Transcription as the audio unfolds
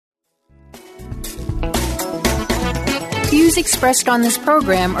views expressed on this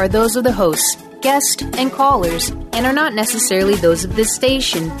program are those of the hosts, guests, and callers, and are not necessarily those of this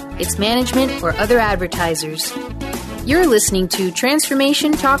station, its management, or other advertisers. You're listening to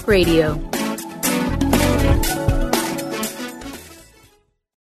Transformation Talk Radio.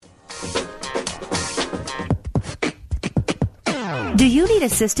 Do you need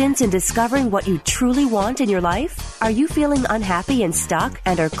assistance in discovering what you truly want in your life? Are you feeling unhappy and stuck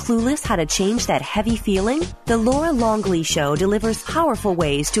and are clueless how to change that heavy feeling? The Laura Longley Show delivers powerful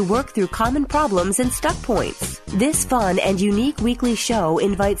ways to work through common problems and stuck points. This fun and unique weekly show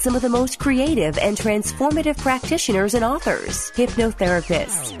invites some of the most creative and transformative practitioners and authors,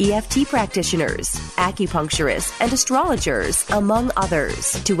 hypnotherapists, EFT practitioners, acupuncturists, and astrologers, among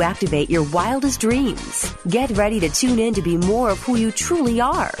others, to activate your wildest dreams. Get ready to tune in to be more of who you truly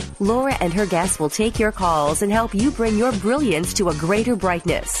are. Laura and her guests will take your calls and help you bring your brilliance to a greater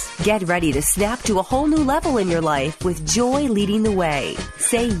brightness. Get ready to snap to a whole new level in your life with joy leading the way.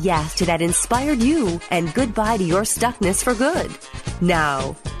 Say yes to that inspired you and goodbye to your stuckness for good.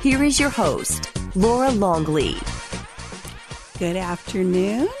 Now, here is your host, Laura Longley. Good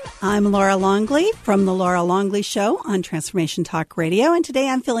afternoon. I'm Laura Longley from the Laura Longley Show on Transformation Talk Radio, and today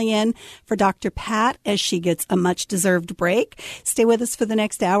I'm filling in for Dr. Pat as she gets a much-deserved break. Stay with us for the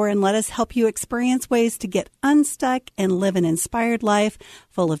next hour and let us help you experience ways to get unstuck and live an inspired life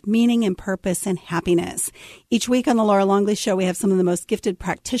full of meaning and purpose and happiness. Each week on the Laura Longley Show, we have some of the most gifted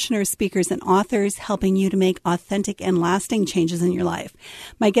practitioners, speakers, and authors helping you to make authentic and lasting changes in your life.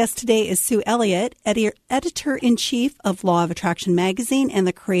 My guest today is Sue Elliott, editor-in-chief of Law of Attraction magazine and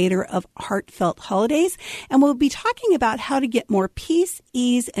the creator of Heartfelt Holidays, and we'll be talking about how to get more peace,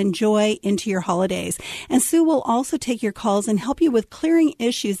 ease, and joy into your holidays. And Sue will also take your calls and help you with clearing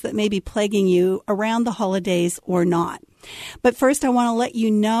issues that may be plaguing you around the holidays or not. But first, I want to let you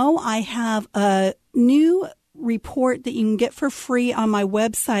know I have a new report that you can get for free on my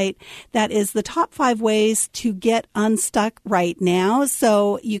website that is the top 5 ways to get unstuck right now.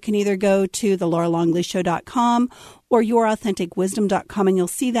 So you can either go to thelauralongleyshow.com or yourauthenticwisdom.com, and you'll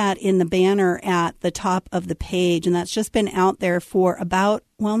see that in the banner at the top of the page. And that's just been out there for about,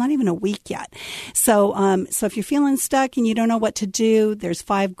 not even a week yet. So if you're feeling stuck and you don't know what to do, there's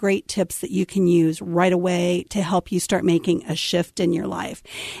 5 great tips that you can use right away to help you start making a shift in your life.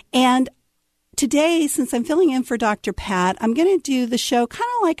 And today, since I'm filling in for Dr. Pat, I'm going to do the show kind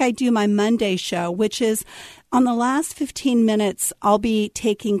of like I do my Monday show, which is on the last 15 minutes, I'll be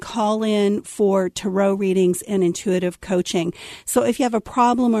taking call-in for tarot readings and intuitive coaching. So if you have a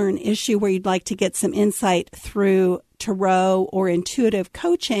problem or an issue where you'd like to get some insight through tarot or intuitive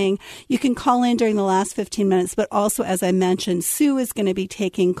coaching, you can call in during the last 15 minutes. But also, as I mentioned, Sue is going to be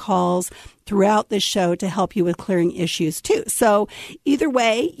taking calls throughout the show to help you with clearing issues too. So either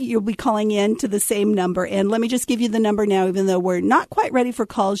way, you'll be calling in to the same number. And let me just give you the number now, even though we're not quite ready for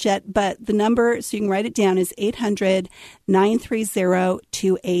calls yet. But the number, so you can write it down, is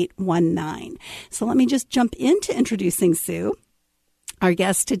 800-930-2819. So let me just jump into introducing Sue. Our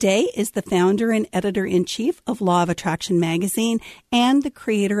guest today is the founder and editor-in-chief of Law of Attraction magazine and the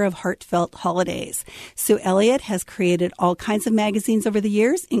creator of Heartfelt Holidays. Sue Elliott has created all kinds of magazines over the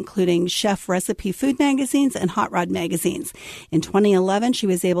years, including chef recipe food magazines and hot rod magazines. In 2011, she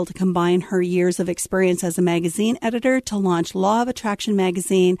was able to combine her years of experience as a magazine editor to launch Law of Attraction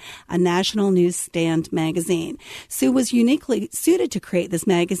magazine, a national newsstand magazine. Sue was uniquely suited to create this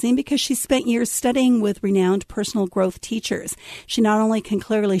magazine because she spent years studying with renowned personal growth teachers. She not only can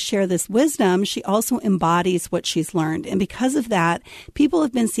clearly share this wisdom, she also embodies what she's learned. And because of that, people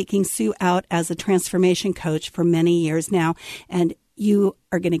have been seeking Sue out as a transformation coach for many years now. And you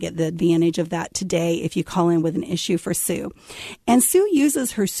are going to get the advantage of that today if you call in with an issue for Sue. And Sue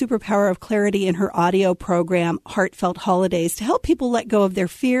uses her superpower of clarity in her audio program, Heartfelt Holidays, to help people let go of their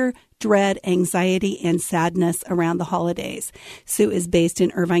fear, dread, anxiety, and sadness around the holidays. Sue is based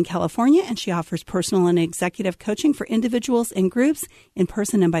in Irvine, California, and she offers personal and executive coaching for individuals and groups in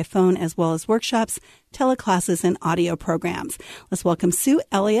person and by phone, as well as workshops, teleclasses, and audio programs. Let's welcome Sue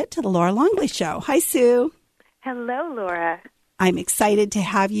Elliott to the Laura Longley Show. Hi, Sue. Hello, Laura. I'm excited to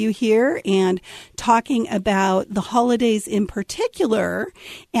have you here and talking about the holidays in particular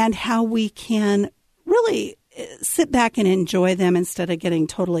and how we can really sit back and enjoy them instead of getting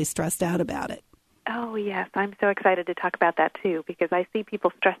totally stressed out about it. Oh, yes. I'm so excited to talk about that, too, because I see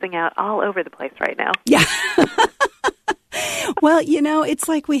people stressing out all over the place right now. Yeah. Well, it's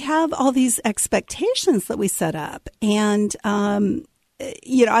like we have all these expectations that we set up. And,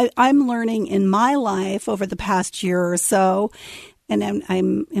 I'm learning in my life over the past year or so, and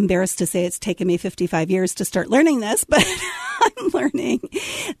I'm embarrassed to say it's taken me 55 years to start learning this, but I'm learning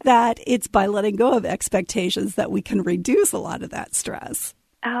that it's by letting go of expectations that we can reduce a lot of that stress.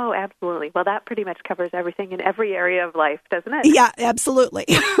 Oh, absolutely. Well, that pretty much covers everything in every area of life, doesn't it? Yeah, absolutely.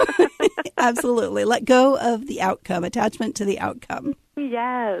 Absolutely. Let go of the outcome, attachment to the outcome.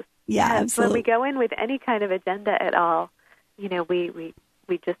 Yes. Yeah, yes. absolutely. When we go in with any kind of agenda at all, we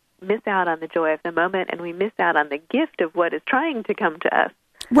just miss out on the joy of the moment, and we miss out on the gift of what is trying to come to us.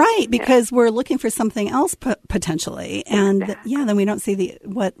 Right, because we're looking for something else potentially, and Exactly. then we don't see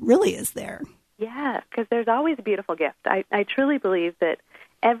what really is there. Yeah, because there's always a beautiful gift. I truly believe that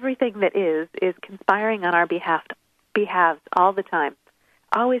everything that is conspiring on our behalves all the time,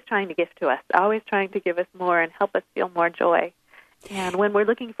 always trying to gift to us, always trying to give us more and help us feel more joy. And when we're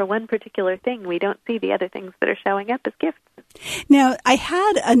looking for one particular thing, we don't see the other things that are showing up as gifts. Now, I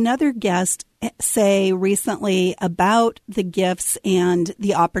had another guest say recently about the gifts and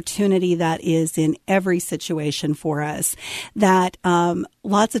the opportunity that is in every situation for us, that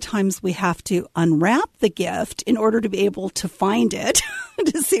lots of times we have to unwrap the gift in order to be able to find it,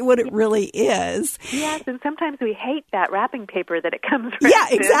 to see what it really is. Yes, and sometimes we hate that wrapping paper that it comes from. Yeah,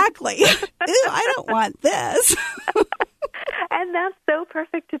 exactly. Ew, I don't want this. And that's so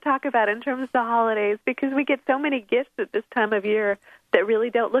perfect to talk about in terms of the holidays, because we get so many gifts at this time of year that really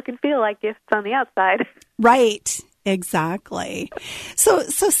don't look and feel like gifts on the outside. Right. Exactly. So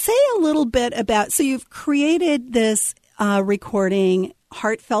say a little bit about, so you've created this recording,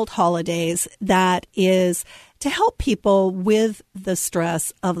 Heartfelt Holidays, that is to help people with the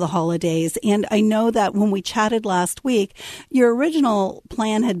stress of the holidays. And I know that when we chatted last week, your original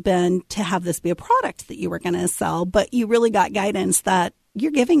plan had been to have this be a product that you were going to sell, but you really got guidance that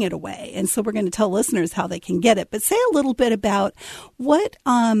you're giving it away. And so we're going to tell listeners how they can get it. But say a little bit about what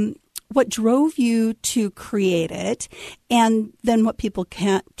drove you to create it, and then what people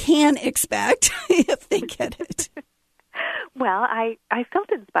can expect if they get it. Well, I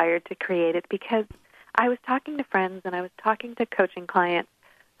felt inspired to create it because I was talking to friends and I was talking to coaching clients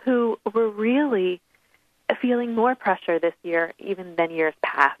who were really feeling more pressure this year even than years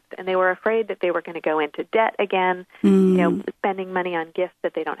past. And they were afraid that they were going to go into debt again, spending money on gifts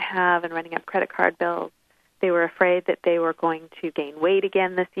that they don't have and running up credit card bills. They were afraid that they were going to gain weight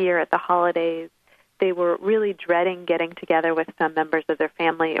again this year at the holidays. They were really dreading getting together with some members of their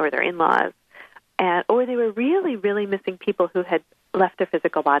family or their in-laws. Or they were really, really missing people who had left their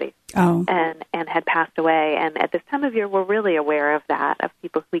physical bodies and had passed away. And at this time of year, we're really aware of that, of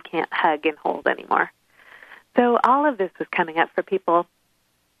people we can't hug and hold anymore. So all of this was coming up for people,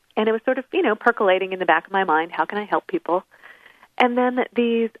 and it was sort of, percolating in the back of my mind, how can I help people? And then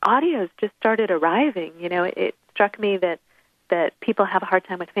these audios just started arriving. It struck me that people have a hard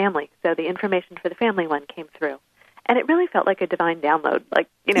time with family, so the information for the family one came through. And it really felt like a divine download. I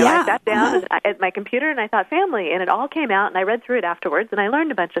sat down at my computer and I thought family, and it all came out, and I read through it afterwards, and I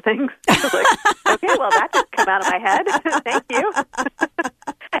learned a bunch of things. I was like, okay, well, that just came out of my head. Thank you.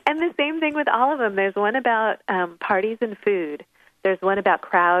 And the same thing with all of them. There's one about parties and food. There's one about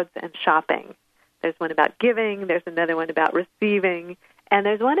crowds and shopping. There's one about giving. There's another one about receiving. And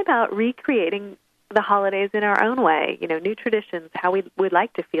there's one about recreating the holidays in our own way, new traditions, how we would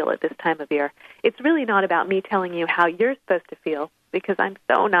like to feel at this time of year. It's really not about me telling you how you're supposed to feel, because I'm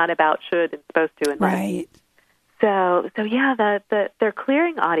so not about should and supposed to and right. So yeah, they're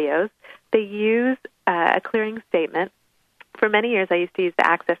clearing audios. They use a clearing statement. For many years, I used to use the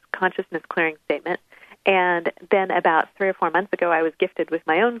Access Consciousness clearing statement, and then about 3 or 4 months ago, I was gifted with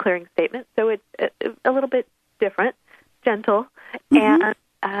my own clearing statement. So it's a little bit different, gentle,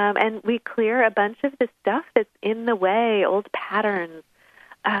 and we clear a bunch of the stuff that's in the way, old patterns,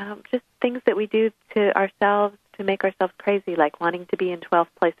 just things that we do to ourselves to make ourselves crazy, like wanting to be in 12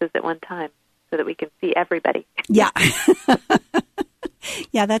 places at one time so that we can see everybody. Yeah.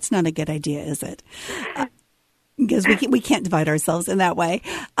 Yeah, that's not a good idea, is it? Because we can't divide ourselves in that way.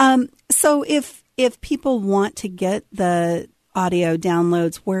 So if people want to get the audio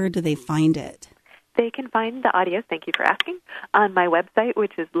downloads, where do they find it? They can find the audios, thank you for asking, on my website,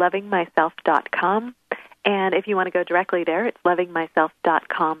 which is lovingmyself.com. And if you want to go directly there, it's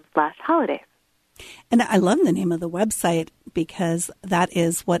lovingmyself.com/holidays. And I love the name of the website, because that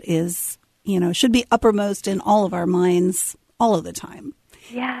is what is, should be uppermost in all of our minds all of the time.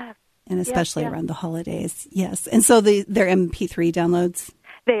 Yes. And especially around the holidays. Yes. And so they're MP3 downloads?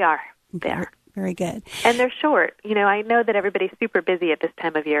 They are. They are. Very good. And they're short. I know that everybody's super busy at this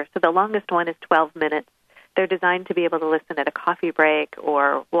time of year, so the longest one is 12 minutes. They're designed to be able to listen at a coffee break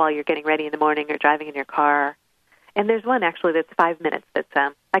or while you're getting ready in the morning or driving in your car. And there's one actually that's 5 minutes. That's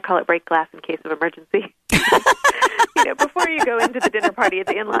I call it break glass in case of emergency. Before you go into the dinner party at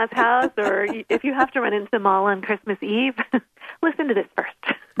the in-laws' house, or if you have to run into the mall on Christmas Eve, listen to this first.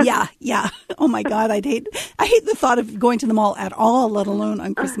 Yeah. Oh my God, I hate the thought of going to the mall at all, let alone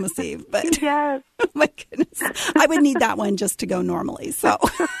on Christmas Eve. But yes. Oh my goodness, I would need that one just to go normally. So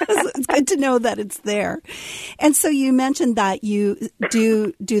it's good to know that it's there. And so you mentioned that you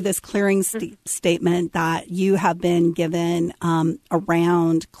do this clearing statement that you have been given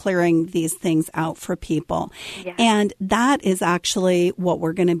around clearing these things out for people. Yes. And that is actually what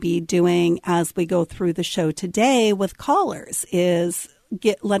we're going to be doing as we go through the show today with callers is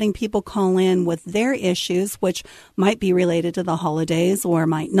letting people call in with their issues, which might be related to the holidays or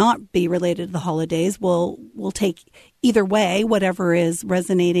might not be related to the holidays. We'll take either way, whatever is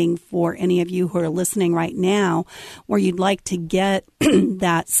resonating for any of you who are listening right now, where you'd like to get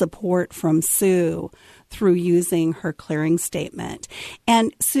that support from Sue through using her clearing statement.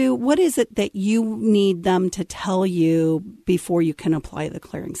 And Sue, what is it that you need them to tell you before you can apply the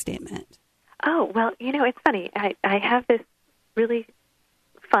clearing statement? Oh, well, it's funny. I have this really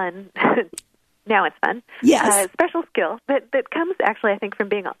fun, now it's fun, yes, special skill that comes actually, I think, from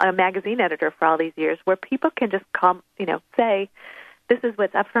being a magazine editor for all these years, where people can just come, say, this is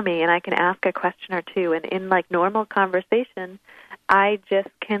what's up for me, and I can ask a question or two, and in like normal conversation, I just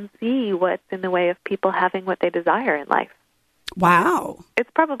can see what's in the way of people having what they desire in life. Wow.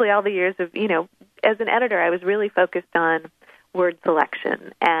 It's probably all the years of, as an editor, I was really focused on word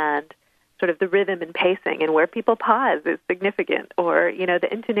selection and sort of the rhythm and pacing, and where people pause is significant, or,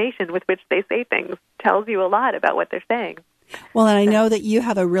 the intonation with which they say things tells you a lot about what they're saying. Well, and I know that you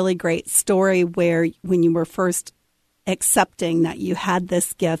have a really great story where when you were first accepting that you had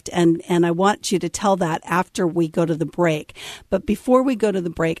this gift, and I want you to tell that after we go to the break. But before we go to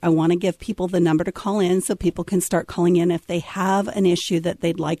the break, I want to give people the number to call in so people can start calling in if they have an issue that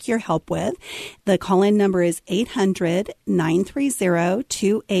they'd like your help with. The call-in number is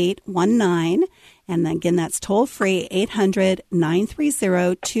 800-930-2819. And again, that's toll free,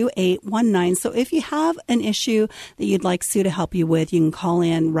 800-930-2819. So if you have an issue that you'd like Sue to help you with, you can call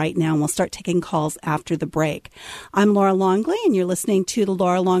in right now, and we'll start taking calls after the break. I'm Laura Longley, and you're listening to The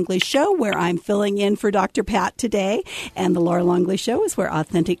Laura Longley Show, where I'm filling in for Dr. Pat today. And The Laura Longley Show is where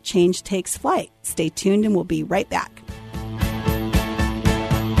authentic change takes flight. Stay tuned, and we'll be right back.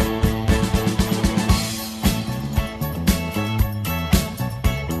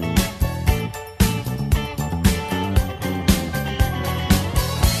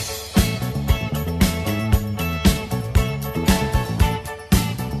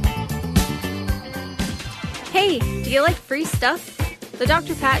 Hey, do you like free stuff? The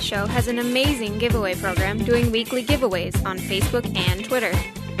Dr. Pat Show has an amazing giveaway program doing weekly giveaways on Facebook and Twitter.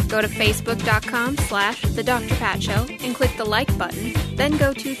 Go to facebook.com/The Dr. Pat Show and click the like button. Then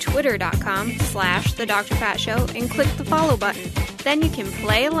go to twitter.com/The Dr. Pat Show and click the follow button. Then you can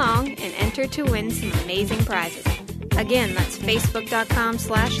play along and enter to win some amazing prizes. Again, that's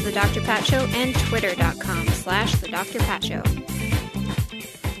facebook.com/The Dr. Pat Show and twitter.com/The Dr. Pat Show.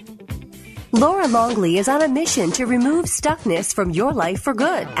 Laura Longley is on a mission to remove stuckness from your life for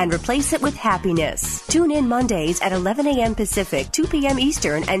good and replace it with happiness. Tune in Mondays at 11 a.m. Pacific, 2 p.m.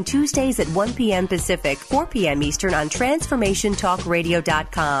 Eastern, and Tuesdays at 1 p.m. Pacific, 4 p.m. Eastern on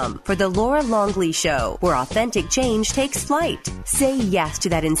TransformationTalkRadio.com for The Laura Longley Show, where authentic change takes flight. Say yes to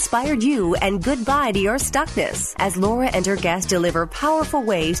that inspired you and goodbye to your stuckness as Laura and her guests deliver powerful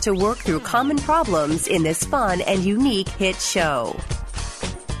ways to work through common problems in this fun and unique hit show.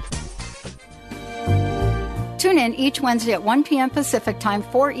 Tune in each Wednesday at 1 p.m. Pacific Time,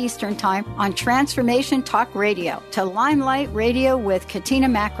 4 Eastern Time on Transformation Talk Radio to Limelight Radio with Katina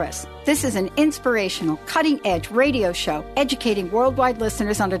Makris. This is an inspirational, cutting-edge radio show educating worldwide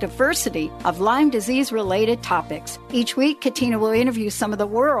listeners on a diversity of Lyme disease-related topics. Each week, Katina will interview some of the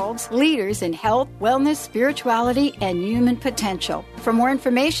world's leaders in health, wellness, spirituality, and human potential. For more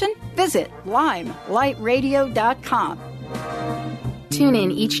information, visit limelightradio.com. Tune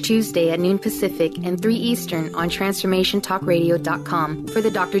in each Tuesday at noon Pacific and 3 Eastern on TransformationTalkRadio.com for the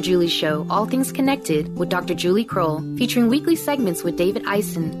Dr. Julie Show, All Things Connected with Dr. Julie Kroll, featuring weekly segments with David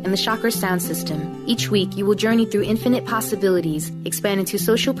Eisen and the Chakra Sound System. Each week, you will journey through infinite possibilities, expand into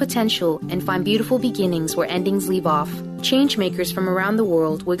social potential, and find beautiful beginnings where endings leave off. Changemakers from around the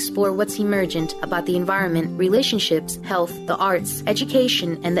world will explore what's emergent about the environment, relationships, health, the arts,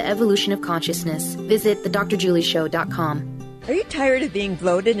 education, and the evolution of consciousness. Visit thedrjulieshow.com. Are you tired of being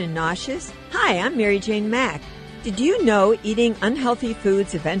bloated and nauseous? Hi, I'm Mary Jane Mack. Did you know eating unhealthy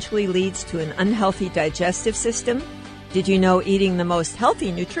foods eventually leads to an unhealthy digestive system? Did you know eating the most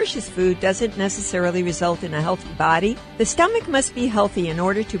healthy, nutritious food doesn't necessarily result in a healthy body? The stomach must be healthy in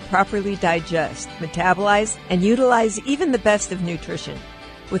order to properly digest, metabolize, and utilize even the best of nutrition.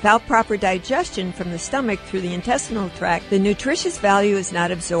 Without proper digestion from the stomach through the intestinal tract, the nutritious value is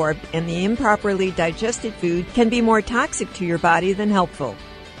not absorbed, and the improperly digested food can be more toxic to your body than helpful.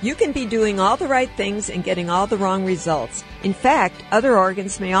 You can be doing all the right things and getting all the wrong results. In fact, other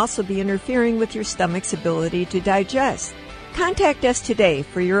organs may also be interfering with your stomach's ability to digest. Contact us today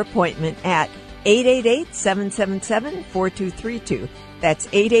for your appointment at 888-777-4232. That's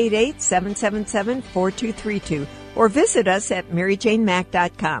 888-777-4232. Or visit us at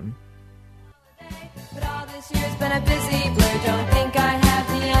maryjanemack.com. But all this year's been a busy blur. Don't think I have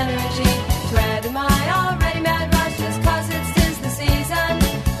the energy to add to my already mad rush just 'cause it's 'tis the season.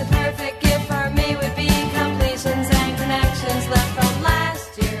 The perfect gift for me would be completions and connections left from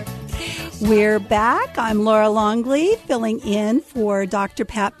last year. We're back. I'm Laura Longley, filling in for Dr.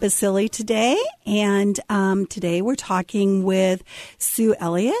 Pat Basile today. And today we're talking with Sue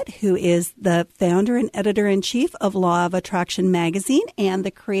Elliott, who is the founder and editor-in-chief of Law of Attraction magazine and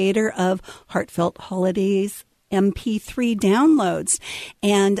the creator of Heartfelt Holidays MP3 downloads.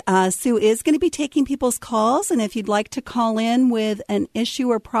 And Sue is going to be taking people's calls. And if you'd like to call in with an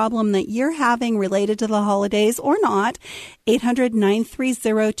issue or problem that you're having related to the holidays or not,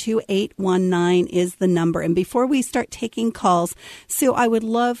 800-930-2819 is the number. And before we start taking calls, Sue, I would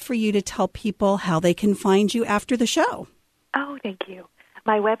love for you to tell people how they can find you after the show. Oh, thank you.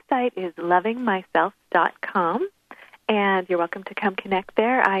 My website is lovingmyself.com. And you're welcome to come connect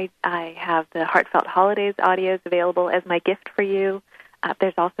there. I have the Heartfelt Holidays audios available as my gift for you.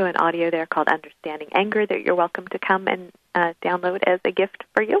 There's also an audio there called Understanding Anger that you're welcome to come and download as a gift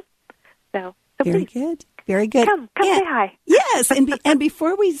for you. So Very please. good. Very good. Come say hi. Yes, and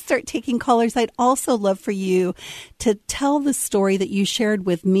before we start taking callers, I'd also love for you to tell the story that you shared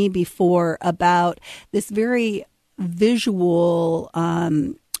with me before about this very visual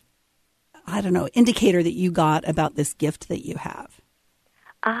indicator that you got about this gift that you have.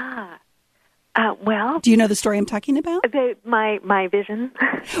 Well. Do you know the story I'm talking about? My vision.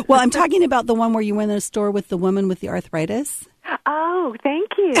 Well, I'm talking about the one where you went in a store with the woman with the arthritis. Oh,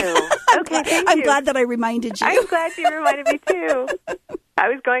 thank you. Okay, thank you. I'm glad that I reminded you. I'm glad you reminded me, too. I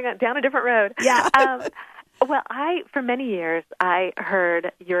was going down a different road. Yeah. Well, for many years, I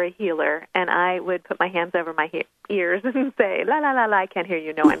heard you're a healer, and I would put my hands over my ears and say, la, la, la, la, I can't hear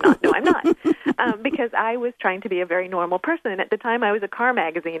you. No, I'm not. No, I'm not. Because I was trying to be a very normal person. At the time, I was a car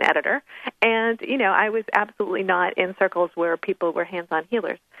magazine editor, and, I was absolutely not in circles where people were hands-on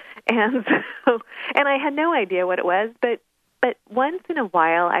healers. And and I had no idea what it was, but once in a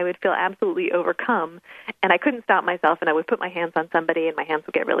while, I would feel absolutely overcome, and I couldn't stop myself, and I would put my hands on somebody, and my hands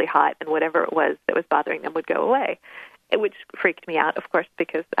would get really hot, and whatever it was that was bothering them would go away, which freaked me out, of course,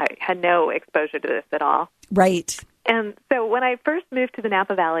 because I had no exposure to this at all. Right. And so when I first moved to the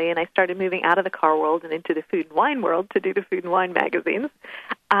Napa Valley and I started moving out of the car world and into the food and wine world to do the food and wine magazines,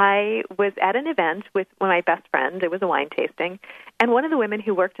 I was at an event with my best friend. It was a wine tasting, and one of the women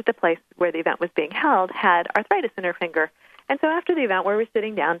who worked at the place where the event was being held had arthritis in her finger. And so after the event, we were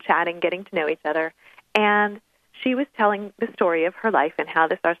sitting down, chatting, getting to know each other, and she was telling the story of her life and how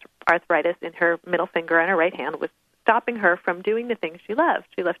this arthritis in her middle finger and her right hand was stopping her from doing the things she loved.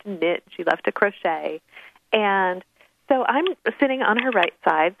 She loved to knit. She loved to crochet. And so I'm sitting on her right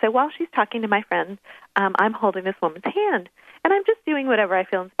side. So while she's talking to my friend, I'm holding this woman's hand, and I'm just doing whatever I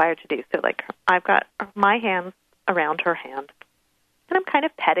feel inspired to do. So, I've got my hands around her hand, and I'm kind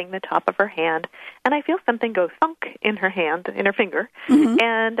of petting the top of her hand, and I feel something go thunk in her hand, in her finger, mm-hmm.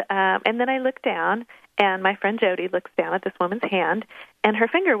 and then I look down, and my friend Jody looks down at this woman's hand, and her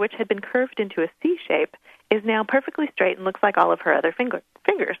finger, which had been curved into a C shape, is now perfectly straight and looks like all of her other fingers.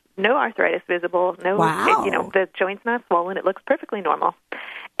 No arthritis visible. No, wow. The joint's not swollen. It looks perfectly normal.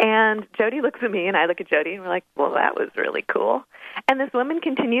 And Jody looks at me, and I look at Jody, and we're like, well, that was really cool. And this woman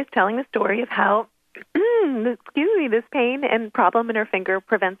continues telling the story of how this pain and problem in her finger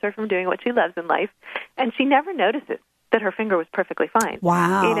prevents her from doing what she loves in life, and she never notices that her finger was perfectly fine.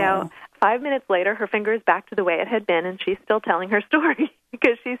 Wow. 5 minutes later, her finger is back to the way it had been, and she's still telling her story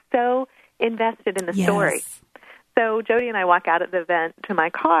because she's so invested in the story. So Jody and I walk out of the event to my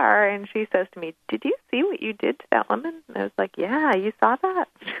car, and she says to me, did you see what you did to that woman? And I was like, yeah, you saw that?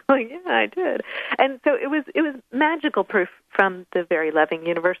 She's like, yeah, I did. And so it was magical proof from the very loving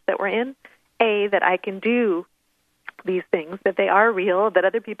universe that we're in, A, that I can do these things, that they are real, that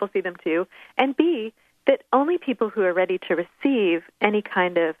other people see them too, and B, that only people who are ready to receive any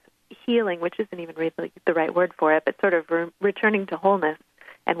kind of healing, which isn't even really the right word for it, but sort of returning to wholeness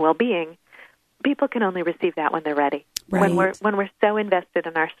and well-being, people can only receive that when they're ready. Right. When we're so invested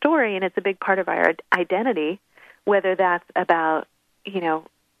in our story, and it's a big part of our identity, whether that's about,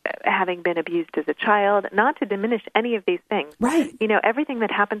 having been abused as a child, not to diminish any of these things. Right. Everything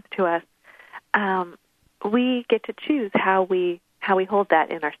that happens to us, we get to choose how we hold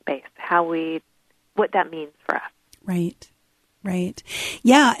that in our space, what that means for us. Right. Right.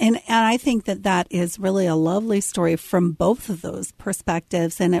 Yeah. And I think that is really a lovely story from both of those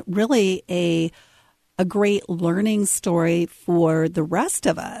perspectives. And it really a great learning story for the rest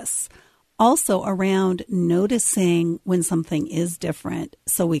of us. Also around noticing when something is different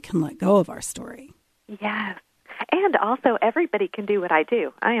so we can let go of our story. Yes. And also everybody can do what I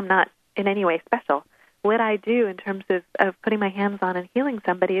do. I am not in any way special. What I do in terms of putting my hands on and healing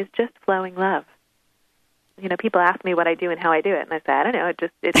somebody is just flowing love. People ask me what I do and how I do it, and I say, I don't know.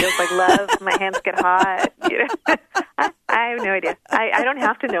 It feels like love. My hands get hot. I have no idea. I don't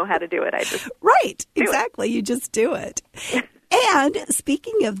have to know how to do it. I just right, exactly. You just do it. And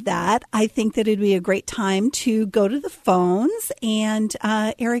speaking of that, I think that it'd be a great time to go to the phones. And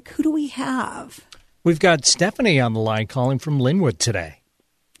Eric, who do we have? We've got Stephanie on the line calling from Linwood today.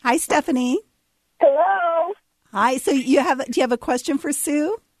 Hi, Stephanie. Hello. Hi. So do you have a question for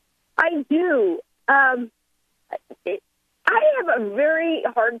Sue? I do. I have a very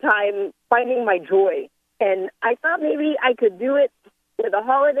hard time finding my joy, and I thought maybe I could do it for the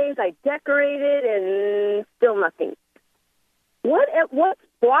holidays. I decorated, and still nothing. What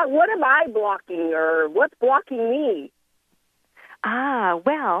am I blocking, or what's blocking me?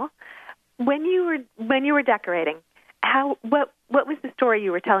 Well, when you were decorating, what was the story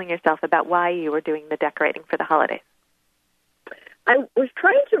you were telling yourself about why you were doing the decorating for the holidays? I was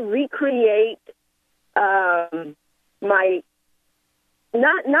trying to recreate my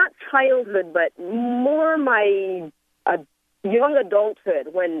not childhood, but more my young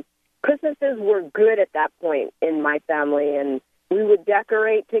adulthood, when Christmases were good at that point in my family, and we would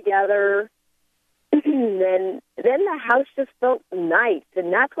decorate together. then the house just felt nice,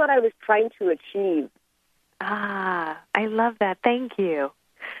 and that's what I was trying to achieve. I love that. Thank you.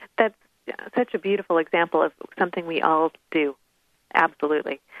 That's such a beautiful example of something we all do.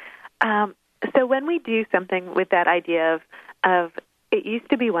 Absolutely. So when we do something with that idea of it used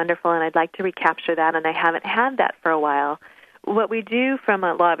to be wonderful and I'd like to recapture that and I haven't had that for a while, what we do from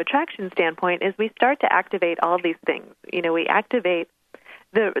a law of attraction standpoint is we start to activate all these things. We activate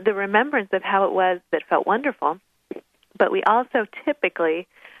the remembrance of how it was that felt wonderful, but we also typically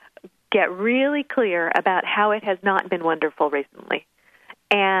get really clear about how it has not been wonderful recently.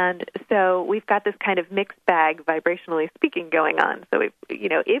 And so we've got this kind of mixed bag, vibrationally speaking, going on. So,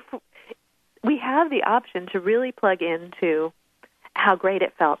 if we have the option to really plug into how great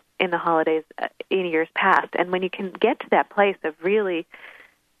it felt in the holidays in years past, and when you can get to that place of really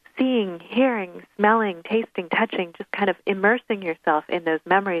seeing, hearing, smelling, tasting, touching, just kind of immersing yourself in those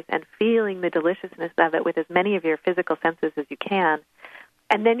memories and feeling the deliciousness of it with as many of your physical senses as you can,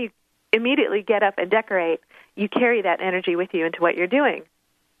 and then you immediately get up and decorate, you carry that energy with you into what you're doing.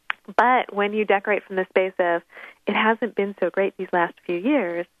 But when you decorate from the space of, it hasn't been so great these last few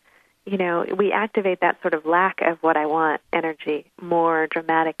years, we activate that sort of lack of what I want energy more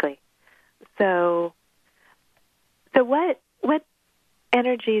dramatically. So what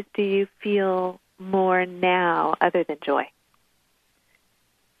energies do you feel more now other than joy?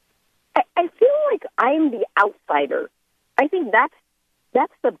 I feel like I'm the outsider. I think that's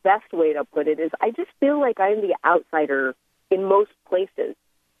the best way to put it, is I just feel like I'm the outsider in most places.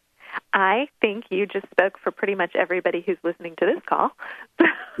 I think you just spoke for pretty much everybody who's listening to this call.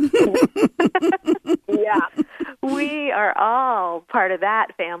 Yeah. We are all part of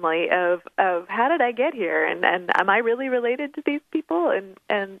that family of how did I get here, and am I really related to these people?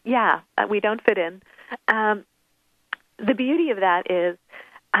 And yeah, we don't fit in. The beauty of that is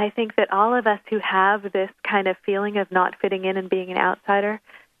I think that all of us who have this kind of feeling of not fitting in and being an outsider,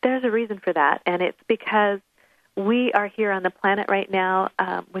 there's a reason for that, and it's because we are here on the planet right now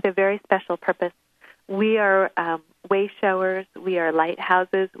with a very special purpose. We are way showers. We are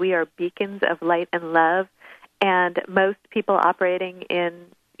lighthouses. We are beacons of light and love. And most people operating in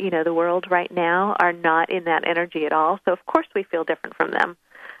the world right now are not in that energy at all. So of course we feel different from them.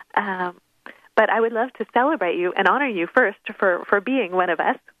 But I would love to celebrate you and honor you first for being one of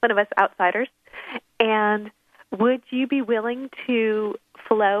us outsiders. And would you be willing to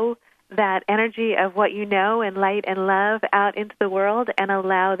flow that energy of what you know and light and love out into the world and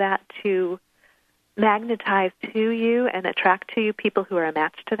allow that to magnetize to you and attract to you people who are a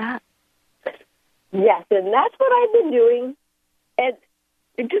match to that? Yes, and that's what I've been doing. And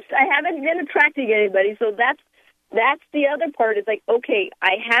I haven't been attracting anybody, so that's the other part. It's like, okay,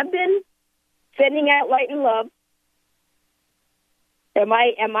 I have been sending out light and love. Am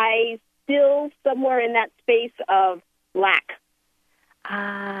I still somewhere in that space of lack?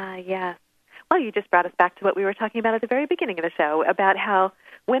 Yes. Well, you just brought us back to what we were talking about at the very beginning of the show, about how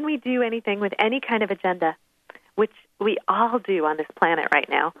when we do anything with any kind of agenda, which we all do on this planet right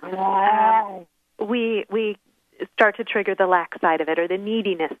now, we start to trigger the lack side of it or the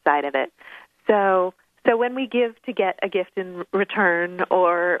neediness side of it. So when we give to get a gift in return,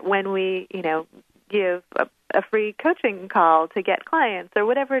 or when we, give a free coaching call to get clients, or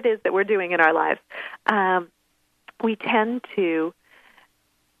whatever it is that we're doing in our lives, we tend to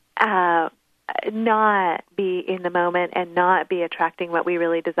not be in the moment and not be attracting what we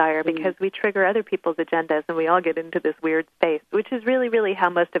really desire, because we trigger other people's agendas and we all get into this weird space, which is really, really how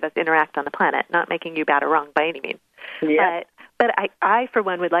most of us interact on the planet, not making you bad or wrong by any means. Yeah. But I, for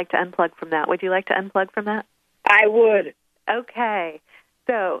one, would like to unplug from that. Would you like to unplug from that? I would. Okay.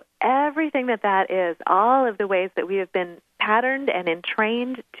 So everything that is, all of the ways that we have been patterned and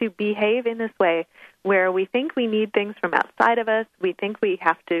entrained to behave in this way, where we think we need things from outside of us, we think we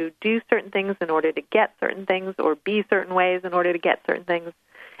have to do certain things in order to get certain things, or be certain ways in order to get certain things,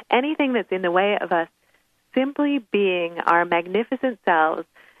 anything that's in the way of us simply being our magnificent selves,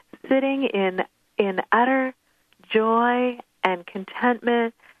 sitting in utter joy and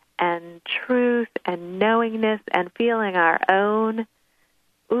contentment and truth and knowingness and feeling our own,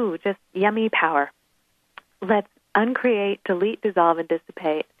 just yummy power. Let's uncreate, delete, dissolve, and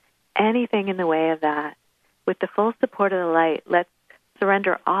dissipate anything in the way of that. With the full support of the light, let's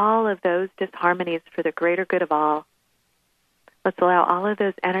surrender all of those disharmonies for the greater good of all. Let's allow all of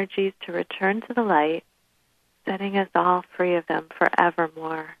those energies to return to the light, setting us all free of them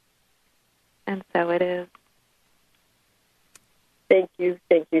forevermore. And so it is. Thank you,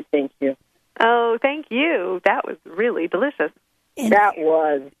 thank you, thank you. Oh, thank you. That was really delicious. That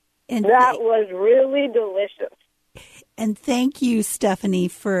was really delicious. And thank you, Stephanie,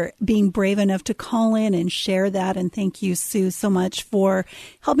 for being brave enough to call in and share that. And thank you, Sue, so much for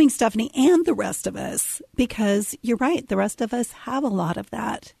helping Stephanie and the rest of us, because you're right, the rest of us have a lot of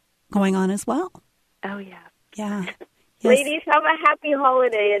that going on as well. Oh, yeah. Yeah. Yes. Ladies, have a happy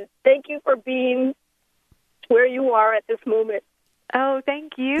holiday, and thank you for being where you are at this moment. Oh,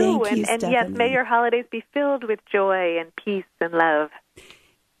 thank you. Thank you, and yes, may your holidays be filled with joy and peace and love.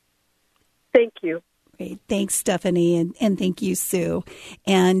 Thank you. Great. Thanks, Stephanie, and thank you, Sue.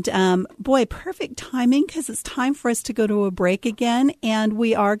 And boy, perfect timing, because it's time for us to go to a break again, and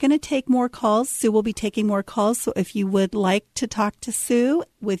we are going to take more calls. Sue will be taking more calls, so if you would like to talk to Sue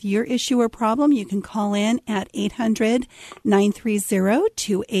with your issue or problem, you can call in at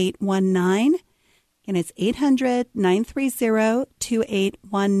 800-930-2819. And it's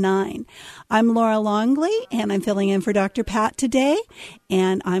 800-930-2819. I'm Laura Longley, and I'm filling in for Dr. Pat today.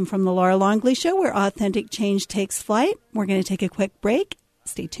 And I'm from the Laura Longley Show, where authentic change takes flight. We're going to take a quick break.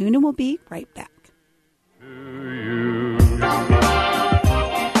 Stay tuned, and we'll be right back.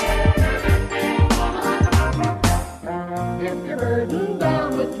 If you're burdened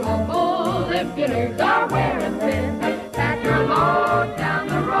down with trouble, if your nerves are wearing thin, pack your load down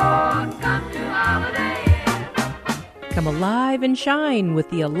the road, come to Holiday. Come alive and shine with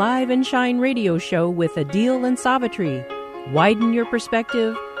the Alive and Shine radio show with Adil and Savitri. Widen your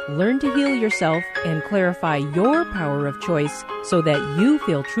perspective, learn to heal yourself, and clarify your power of choice so that you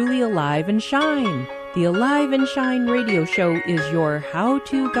feel truly alive and shine. The Alive and Shine radio show is your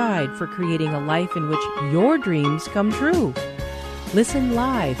how-to guide for creating a life in which your dreams come true. Listen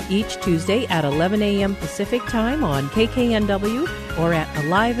live each Tuesday at 11 a.m. Pacific Time on KKNW or at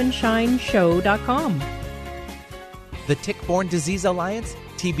aliveandshineshow.com. The Tick-Borne Disease Alliance,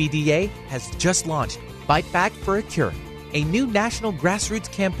 TBDA, has just launched Bite Back for a Cure, a new national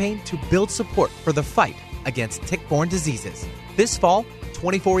grassroots campaign to build support for the fight against tick-borne diseases. This fall,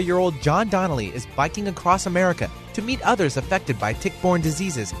 24-year-old John Donnelly is biking across America to meet others affected by tick-borne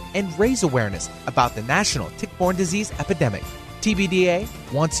diseases and raise awareness about the national tick-borne disease epidemic. TBDA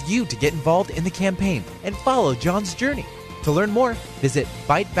wants you to get involved in the campaign and follow John's journey. To learn more, visit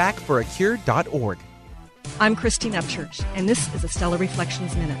bitebackforacure.org. I'm Christine Upchurch, and this is a Stellar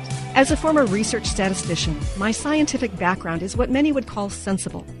Reflections Minute. As a former research statistician, my scientific background is what many would call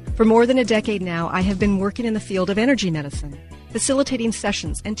sensible. For more than a decade now, I have been working in the field of energy medicine, facilitating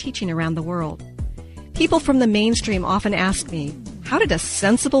sessions and teaching around the world. People from the mainstream often ask me, how did a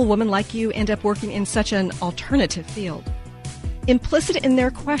sensible woman like you end up working in such an alternative field? Implicit in their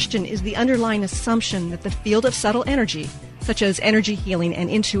question is the underlying assumption that the field of subtle energy, such as energy healing and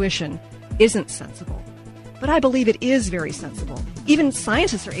intuition, isn't sensible. But I believe it is very sensible. Even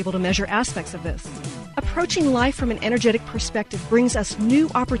scientists are able to measure aspects of this. Approaching life from an energetic perspective brings us new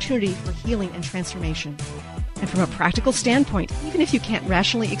opportunity for healing and transformation. And from a practical standpoint, even if you can't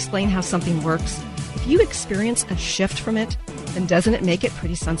rationally explain how something works, if you experience a shift from it, then doesn't it make it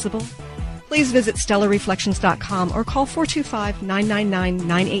pretty sensible? Please visit stellarreflections.com or call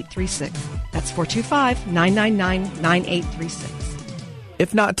 425-999-9836. That's 425-999-9836.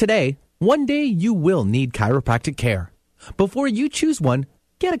 If not today, one day you will need chiropractic care. Before you choose one,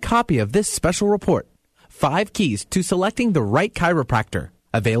 get a copy of this special report, 5 Keys to Selecting the Right Chiropractor,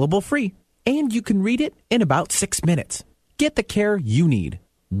 available free, and you can read it in about 6 minutes. Get the care you need,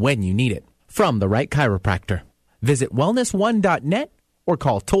 when you need it, from the right chiropractor. Visit wellness1.net or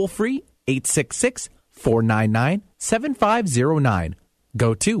call toll-free 866-499-7509.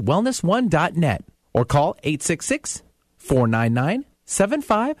 Go to wellness1.net or call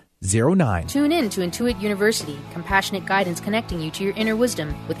 866-499-7509. Tune in to Intuit University, compassionate guidance connecting you to your inner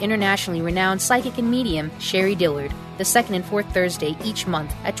wisdom with internationally renowned psychic and medium Sherry Dillard, the second and fourth Thursday each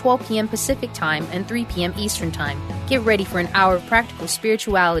month at 12 p.m. Pacific Time and 3 p.m. Eastern Time. Get ready for an hour of practical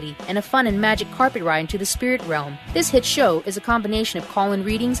spirituality and a fun and magic carpet ride into the spirit realm. This hit show is a combination of call-in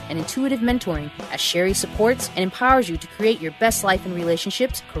readings and intuitive mentoring as Sherry supports and empowers you to create your best life in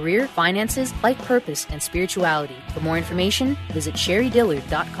relationships, career, finances, life purpose, and spirituality. For more information, visit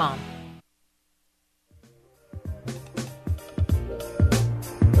sherrydillard.com.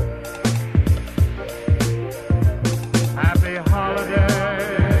 Happy holiday.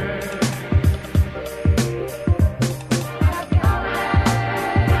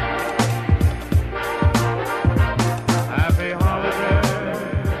 Happy holiday.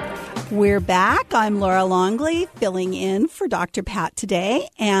 We're back. I'm Laura Longley, filling in for Dr. Pat today,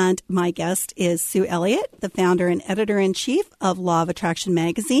 and my guest is Sue Elliott, the founder and editor-in-chief of Law of Attraction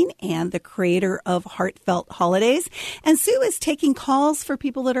magazine and the creator of Heartfelt Holidays. And Sue is taking calls for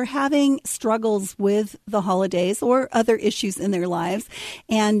people that are having struggles with the holidays or other issues in their lives,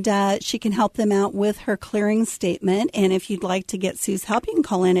 and she can help them out with her clearing statement. And if you'd like to get Sue's help, you can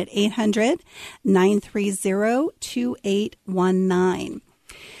call in at 800-930-2819.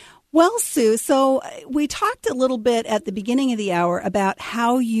 Well, Sue, so we talked a little bit at the beginning of the hour about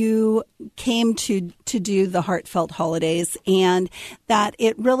how you came to do the Heartfelt Holidays and that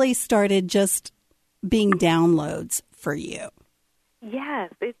it really started just being downloads for you.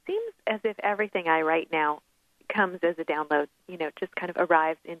 Yes, it seems as if everything I write now comes as a download, just kind of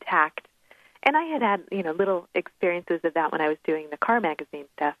arrives intact. And I had, little experiences of that when I was doing the car magazine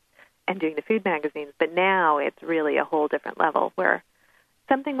stuff and doing the food magazines, but now it's really a whole different level where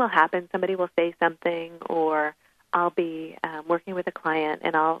something will happen, somebody will say something, or I'll be working with a client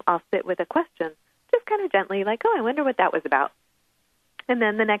and I'll sit with a question, just kind of gently, like, oh, I wonder what that was about. And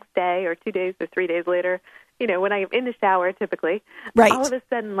then the next day or 2 days or 3 days later, when I'm in the shower typically, right, all of a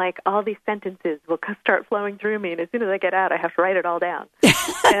sudden, like, all these sentences will start flowing through me, and as soon as I get out, I have to write it all down.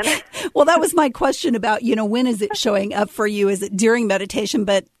 Well, that was my question about, when is it showing up for you? Is it during meditation?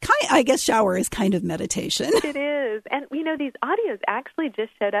 But I guess shower is kind of meditation. It is. And, these audios actually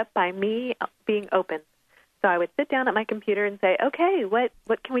just showed up by me being open. So I would sit down at my computer and say, okay, what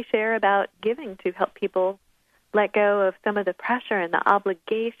can we share about giving to help people let go of some of the pressure and the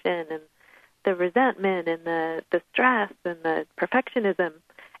obligation and the resentment and the stress and the perfectionism,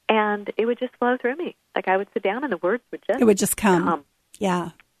 and it would just flow through me. Like I would sit down and the words would just come.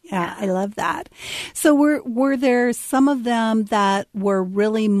 Yeah, I love that. So were there some of them that were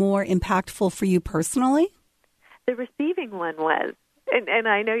really more impactful for you personally? The receiving one was, and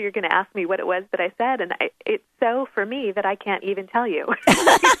I know you're going to ask me what it was that I said, and it's so for me that I can't even tell you.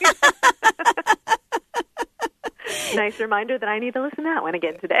 Nice reminder that I need to listen to that one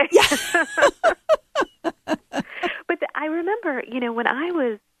again today. Yeah. But I remember, when I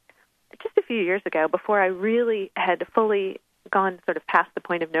was just a few years ago, before I really had fully gone sort of past the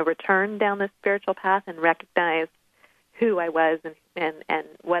point of no return down this spiritual path and recognized who I was and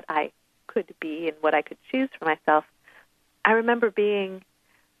what I could be and what I could choose for myself, I remember being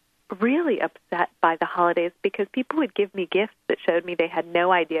really upset by the holidays because people would give me gifts that showed me they had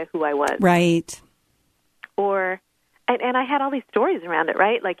no idea who I was. Right. And I had all these stories around it,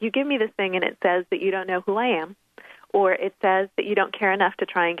 right? Like, you give me this thing and it says that you don't know who I am, or it says that you don't care enough to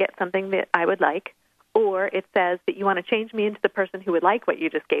try and get something that I would like, or it says that you want to change me into the person who would like what you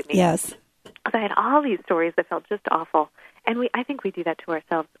just gave me. Yes. So I had all these stories that felt just awful. And I think we do that to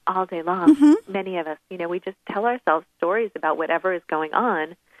ourselves all day long. Mm-hmm. Many of us, we just tell ourselves stories about whatever is going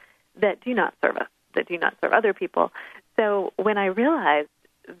on that do not serve us, that do not serve other people. So when I realized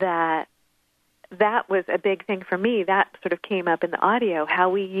that was a big thing for me, that sort of came up in the audio, how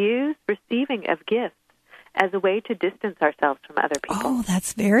we use receiving of gifts as a way to distance ourselves from other people. Oh,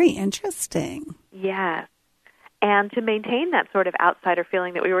 that's very interesting. Yes. And to maintain that sort of outsider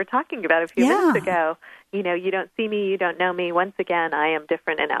feeling that we were talking about a few minutes ago. You know, you don't see me, you don't know me. Once again, I am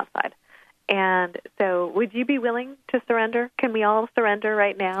different and outside. And so would you be willing to surrender? Can we all surrender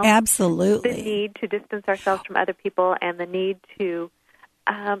right now? Absolutely. The need to distance ourselves from other people and the need to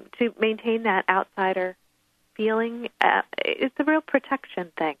maintain that outsider feeling. It's a real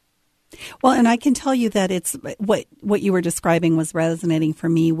protection thing. Well, and I can tell you that it's what you were describing was resonating for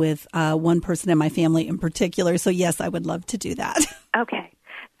me with one person in my family in particular. So, yes, I would love to do that. Okay.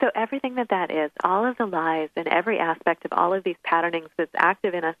 So everything that is, all of the lies and every aspect of all of these patternings that's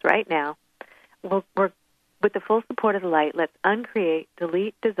active in us right now, we're with the full support of the light, let's uncreate,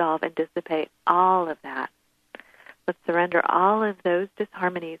 delete, dissolve, and dissipate all of that. Let's surrender all of those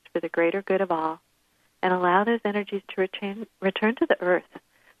disharmonies for the greater good of all and allow those energies to return to the earth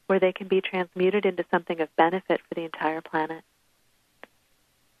where they can be transmuted into something of benefit for the entire planet.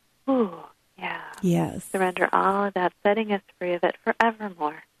 Ooh, yeah. Yes. Surrender all of that, setting us free of it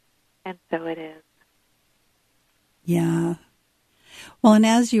forevermore. And so it is. Yeah. Well, and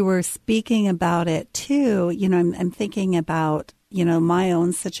as you were speaking about it too, you know, I'm thinking about, you know, my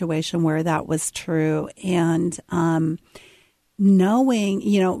own situation where that was true. And knowing,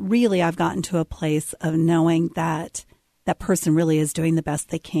 you know, really I've gotten to a place of knowing that that person really is doing the best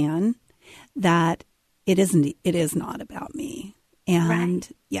they can, that it is not about me. And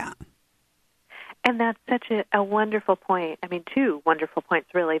yeah. And that's such a wonderful point. I mean, two wonderful points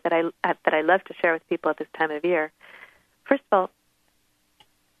really that I love to share with people at this time of year. First of all,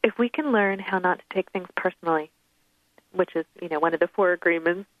 if we can learn how not to take things personally, which is, you know, one of the 4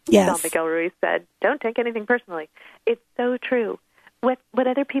 agreements, Don Miguel Ruiz said, don't take anything personally. It's so true. What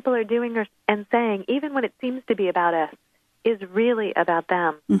other people are doing and saying, even when it seems to be about us, is really about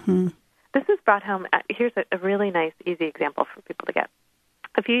them. Mm-hmm. This is brought home. Here's a really nice, easy example for people to get.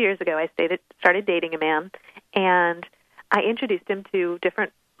 A few years ago, I started dating a man, and I introduced him to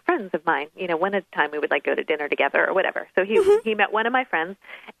different friends of mine. You know, one at a time we would like go to dinner together or whatever. So he met one of my friends,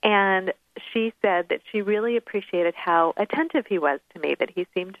 and she said that she really appreciated how attentive he was to me, that he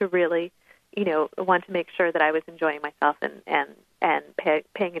seemed to really, you know, want to make sure that I was enjoying myself and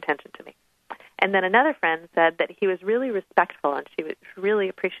paying attention to me. And then another friend said that he was really respectful, and she really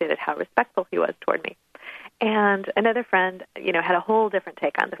appreciated how respectful he was toward me. And another friend, you know, had a whole different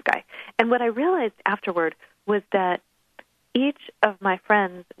take on this guy. And what I realized afterward was that each of my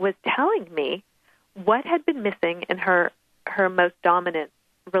friends was telling me what had been missing in her most dominant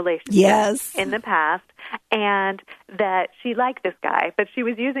relationship in the past, and that she liked this guy, but she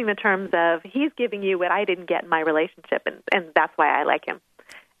was using the terms of, he's giving you what I didn't get in my relationship, and that's why I like him.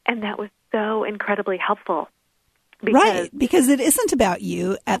 And that was so incredibly helpful. Because it isn't about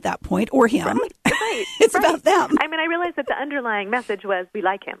you at that point or him. Right. It's about them. I mean, I realized that the underlying message was, we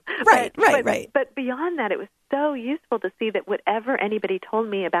like him. Right. But beyond that, it was so useful to see that whatever anybody told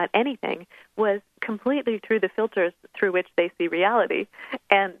me about anything was completely through the filters through which they see reality,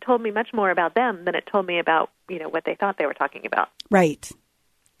 and told me much more about them than it told me about, you know, what they thought they were talking about. Right.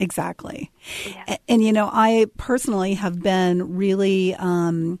 Exactly. Yeah. And, you know, I personally have been really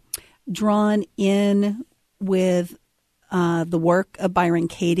drawn in with the work of Byron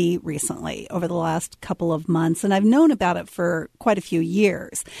Katie recently over the last couple of months. And I've known about it for quite a few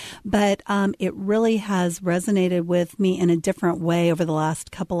years. But it really has resonated with me in a different way over the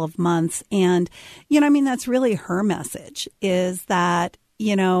last couple of months. And, you know, I mean, that's really her message, is that,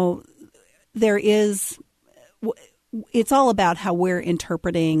 you know, it's all about how we're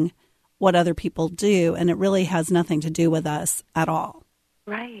interpreting what other people do. And it really has nothing to do with us at all.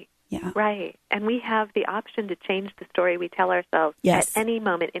 Right. Yeah. Right. And we have the option to change the story we tell ourselves at any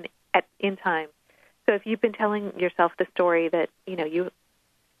moment in time. So if you've been telling yourself the story that, you know,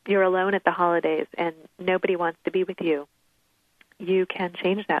 you're alone at the holidays and nobody wants to be with you, you can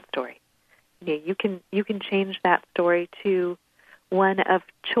change that story. You can change that story to one of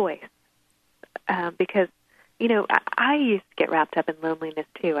choice. Because, you know, I used to get wrapped up in loneliness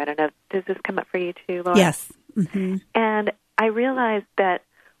too. I don't know. Does this come up for you too, Laura? Yes. Mm-hmm. And I realized that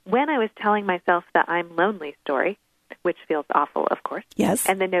when I was telling myself the I'm lonely story, which feels awful, of course. Yes.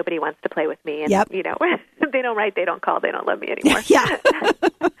 And then nobody wants to play with me. And, you know, they don't write, they don't call, they don't love me anymore. Yeah.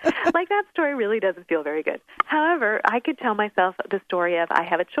 Like, that story really doesn't feel very good. However, I could tell myself the story of I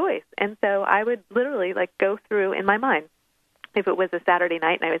have a choice. And so I would literally, like, go through in my mind. If it was a Saturday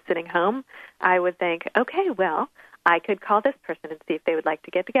night and I was sitting home, I would think, okay, well, I could call this person and see if they would like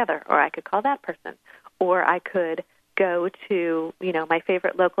to get together, or I could call that person, or I could go to, my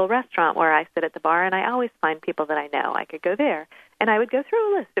favorite local restaurant where I sit at the bar, and I always find people that I know. I could go there. And I would go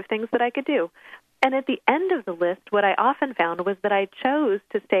through a list of things that I could do. And at the end of the list, what I often found was that I chose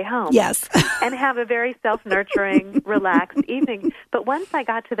to stay home. Yes. And have a very self-nurturing, relaxed evening. But once I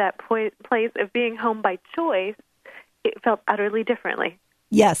got to that place of being home by choice, it felt utterly differently.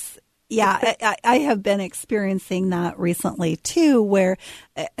 Yes. Yeah, I have been experiencing that recently, too, where,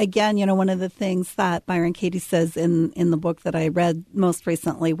 again, one of the things that Byron Katie says in the book that I read most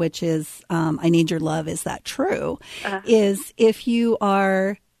recently, which is I Need Your Love, Is That True? Is if you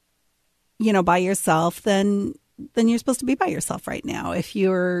are, by yourself, then you're supposed to be by yourself right now. If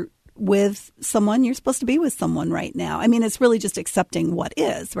you're with someone, you're supposed to be with someone right now. I mean, it's really just accepting what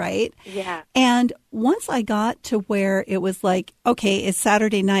is, right? Yeah. And once I got to where it was like, okay, it's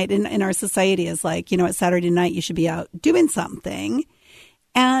Saturday night, and our society is like, it's Saturday night, you should be out doing something.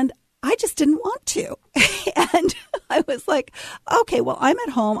 And I just didn't want to. And I was like, okay, well, I'm at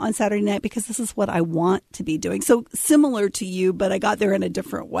home on Saturday night because this is what I want to be doing. So similar to you, but I got there in a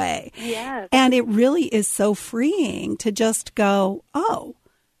different way. Yes. And it really is so freeing to just go, oh,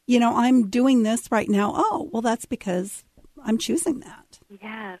 I'm doing this right now. Oh, well, that's because I'm choosing that.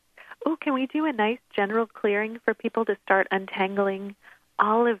 Yes. Oh, can we do a nice general clearing for people to start untangling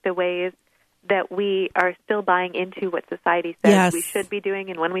all of the ways that we are still buying into what society says we should be doing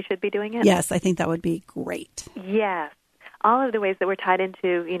and when we should be doing it? Yes, I think that would be great. Yes. All of the ways that we're tied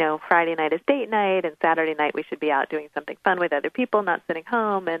into, Friday night is date night and Saturday night we should be out doing something fun with other people, not sitting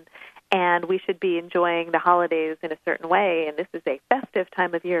home, and we should be enjoying the holidays in a certain way. And this is a festive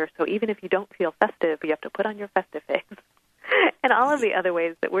time of year, so even if you don't feel festive, you have to put on your festive face. And all of the other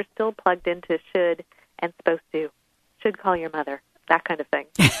ways that we're still plugged into should and supposed to. Should call your mother, that kind of thing.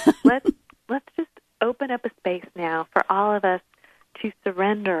 Let's just open up a space now for all of us to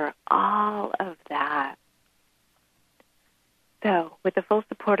surrender all of that. So, with the full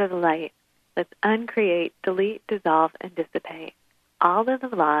support of the light, let's uncreate, delete, dissolve, and dissipate all of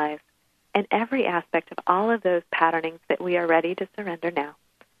the lies and every aspect of all of those patternings that we are ready to surrender now.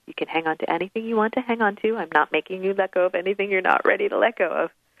 You can hang on to anything you want to hang on to. I'm not making you let go of anything you're not ready to let go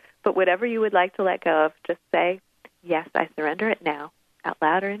of. But whatever you would like to let go of, just say, yes, I surrender it now, out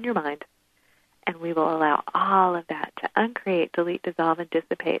loud or in your mind. And we will allow all of that to uncreate, delete, dissolve, and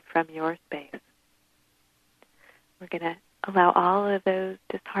dissipate from your space. We're going to allow all of those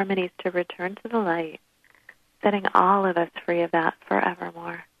disharmonies to return to the light, setting all of us free of that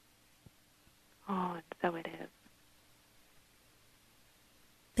forevermore. Oh, and so it is.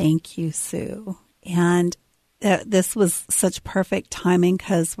 Thank you, Sue. And this was such perfect timing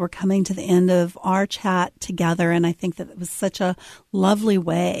because we're coming to the end of our chat together, and I think that it was such a lovely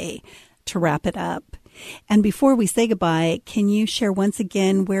way to wrap it up. And before we say goodbye, can you share once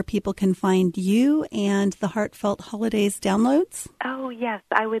again where people can find you and the Heartfelt Holidays downloads? Oh, yes.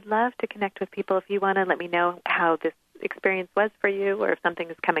 I would love to connect with people if you want to let me know how this experience was for you or if something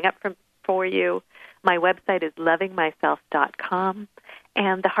is coming up for you. My website is lovingmyself.com.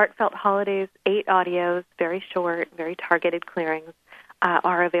 And the Heartfelt Holidays 8 audios, very short, very targeted clearings,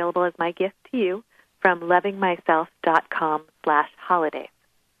 are available as my gift to you from lovingmyself.com/holidays.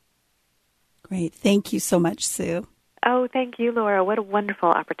 Great. Thank you so much, Sue. Oh, thank you, Laura. What a wonderful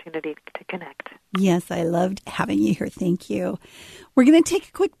opportunity to connect. Yes, I loved having you here. Thank you. We're going to take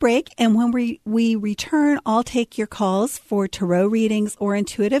a quick break, and when we return, I'll take your calls for tarot readings or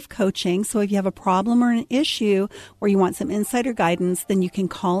intuitive coaching. So if you have a problem or an issue or you want some insider guidance, then you can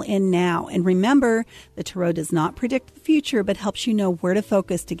call in now. And remember, the tarot does not predict the future, but helps you know where to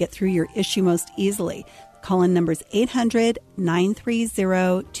focus to get through your issue most easily. Call-in number is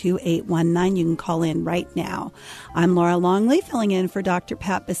 800-930-2819. You can call in right now. I'm Laura Longley, filling in for Dr.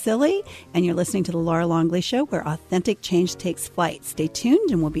 Pat Basile, and you're listening to The Laura Longley Show, where authentic change takes flight. Stay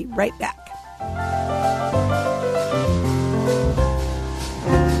tuned, and we'll be right back.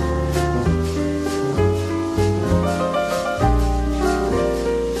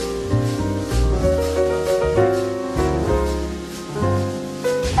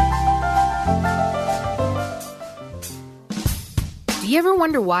 Do you ever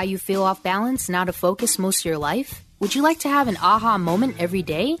wonder why you feel off balance and out of focus most of your life? Would you like to have an aha moment every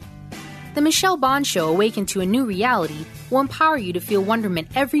day? The Michelle Bond Show, Awaken to a New Reality, will empower you to feel wonderment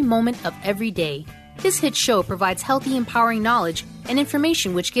every moment of every day. This hit show provides healthy, empowering knowledge and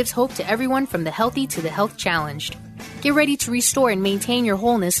information which gives hope to everyone from the healthy to the health challenged. Get ready to restore and maintain your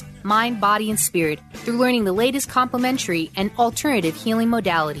wholeness, mind, body, and spirit through learning the latest complementary and alternative healing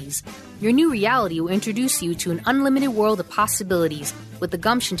modalities. Your new reality will introduce you to an unlimited world of possibilities with the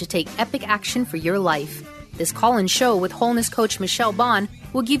gumption to take epic action for your life. This call-in show with wholeness coach Michelle Bond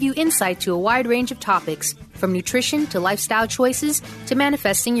will give you insight to a wide range of topics, from nutrition to lifestyle choices to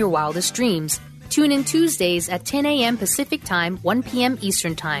manifesting your wildest dreams. Tune in Tuesdays at 10 a.m. Pacific Time, 1 p.m.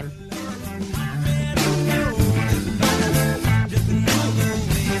 Eastern Time.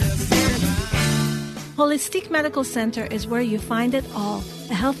 Holistic Medical Center is where you find it all.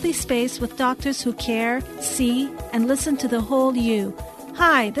 A healthy space with doctors who care, see, and listen to the whole you.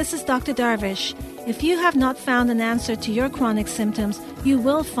 Hi, this is Dr. Darvish. If you have not found an answer to your chronic symptoms, you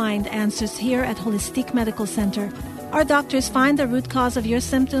will find answers here at Holistic Medical Center. Our doctors find the root cause of your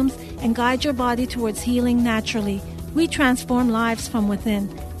symptoms and guide your body towards healing naturally. We transform lives from within.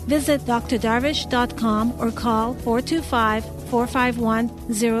 Visit drdarvish.com or call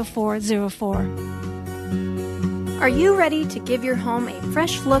 425-451-0404. Are you ready to give your home a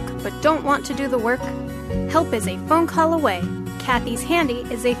fresh look but don't want to do the work? Help is a phone call away. Kathy's Handy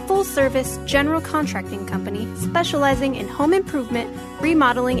is a full-service general contracting company specializing in home improvement,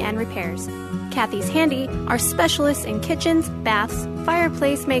 remodeling, and repairs. Kathy's Handy are specialists in kitchens, baths,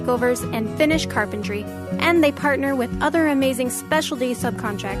 fireplace makeovers, and finish carpentry, and they partner with other amazing specialty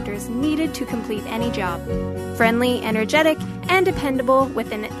subcontractors needed to complete any job. Friendly, energetic, and dependable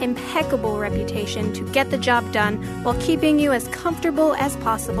with an impeccable reputation to get the job done while keeping you as comfortable as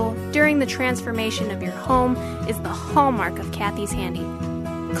possible during the transformation of your home is the hallmark of Kathy's Handy.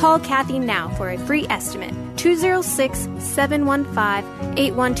 Call Kathy now for a free estimate.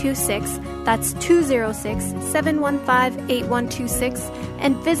 206-715-8126. That's 206-715-8126.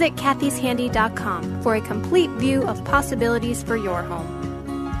 And visit kathyshandy.com for a complete view of possibilities for your home.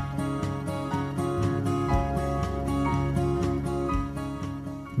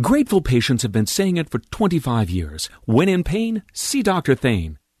 Grateful patients have been saying it for 25 years. When in pain, see Dr.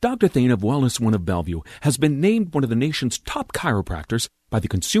 Thane. Dr. Thane of Wellness One of Bellevue has been named one of the nation's top chiropractors by the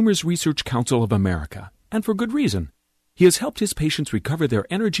Consumers Research Council of America, and for good reason. He has helped his patients recover their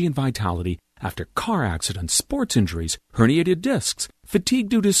energy and vitality after car accidents, sports injuries, herniated discs, fatigue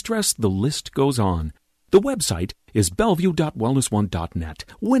due to stress, the list goes on. The website is bellevue.wellness1.net.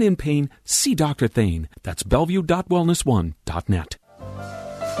 When in pain, see Dr. Thane. That's bellevue.wellness1.net.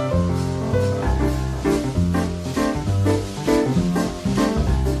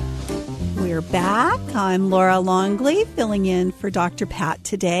 We're back. I'm Laura Longley, filling in for Dr. Pat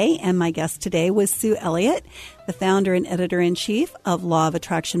today, and my guest today was Sue Elliott, the founder and editor-in-chief of Law of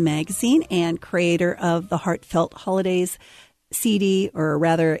Attraction magazine and creator of the Heartfelt Holidays CD, or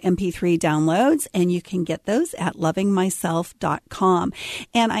rather MP3 downloads, and you can get those at lovingmyself.com.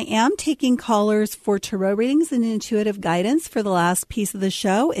 And I am taking callers for tarot readings and intuitive guidance for the last piece of the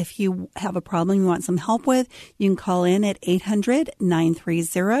show. If you have a problem you want some help with, you can call in at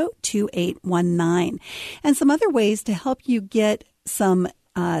 800-930-2819. And some other ways to help you get some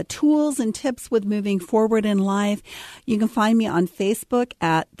tools and tips with moving forward in life. You can find me on Facebook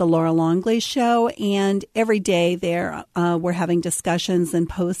at The Laura Longley Show, and every day there we're having discussions and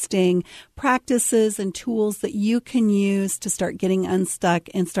posting practices and tools that you can use to start getting unstuck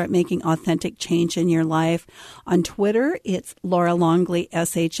and start making authentic change in your life. On Twitter, it's Laura Longley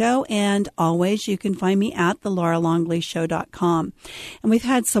SHO, and always you can find me at thelauralongleyshow.com. And we've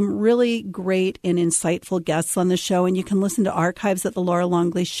had some really great and insightful guests on the show, and you can listen to archives at the Laura Longley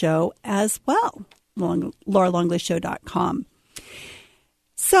Show as well, lauralongleyshow.com.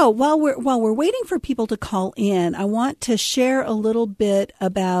 So while we're waiting for people to call in, I want to share a little bit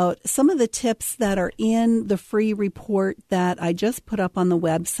about some of the tips that are in the free report that I just put up on the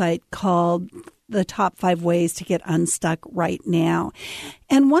website called The Top 5 Ways to Get Unstuck Right Now.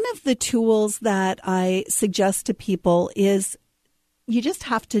 And one of the tools that I suggest to people is you just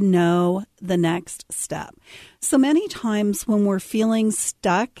have to know the next step. So many times when we're feeling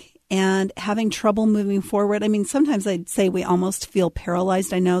stuck and having trouble moving forward, I mean, sometimes I'd say we almost feel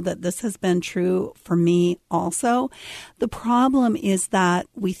paralyzed. I know that this has been true for me also. The problem is that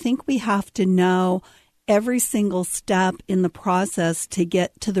we think we have to know every single step in the process to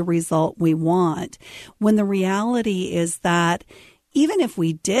get to the result we want, when the reality is that even if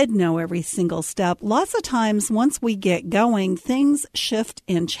we did know every single step, lots of times once we get going, things shift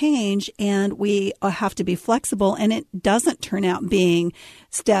and change, and we have to be flexible, and it doesn't turn out being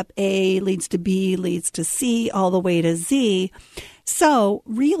step A leads to B, leads to C, all the way to Z. So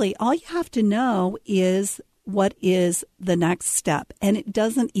really, all you have to know is what is the next step. And it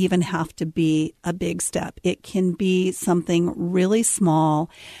doesn't even have to be a big step. It can be something really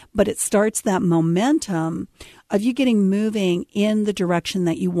small, but it starts that momentum of you getting moving in the direction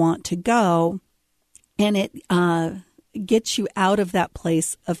that you want to go. And it gets you out of that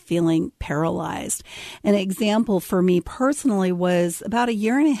place of feeling paralyzed. An example for me personally was about a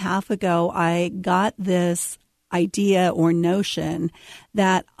year and a half ago, I got this idea or notion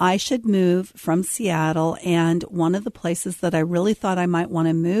that I should move from Seattle, and one of the places that I really thought I might want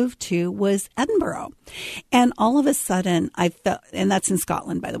to move to was Edinburgh. And all of a sudden I felt, and that's in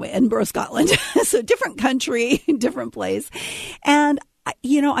Scotland, by the way, Edinburgh, Scotland. So different country, different place. And,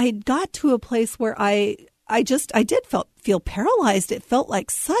 I got to a place where I did feel paralyzed. It felt like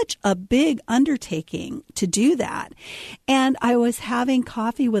such a big undertaking to do that. And I was having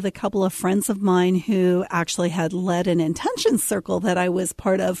coffee with a couple of friends of mine who actually had led an intention circle that I was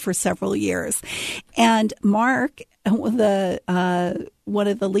part of for several years. And Mark, one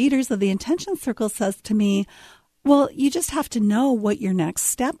of the leaders of the intention circle, says to me, well, you just have to know what your next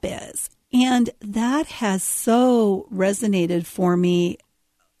step is. And that has so resonated for me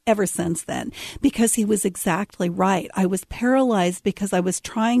ever since then, because he was exactly right. I was paralyzed because I was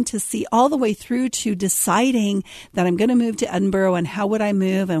trying to see all the way through to deciding that I'm going to move to Edinburgh, and how would I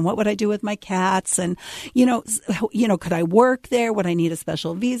move, and what would I do with my cats, and could I work there? Would I need a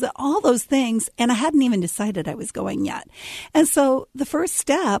special visa? All those things, and I hadn't even decided I was going yet. And so the first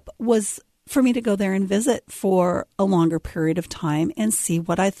step was for me to go there and visit for a longer period of time and see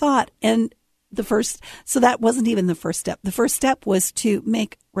what I thought. And so that wasn't even the first step. The first step was to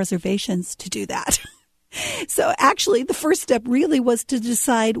make reservations to do that. So actually, the first step really was to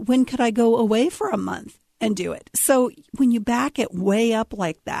decide, when could I go away for a month and do it? So when you back it way up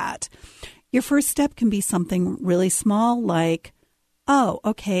like that, your first step can be something really small, like, oh,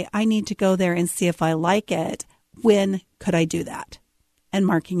 okay, I need to go there and see if I like it. When could I do that? And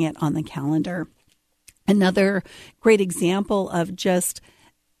marking it on the calendar. Another great example of just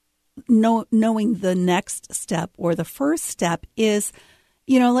knowing the next step, or the first step, is,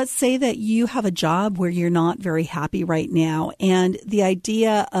 let's say that you have a job where you're not very happy right now, and the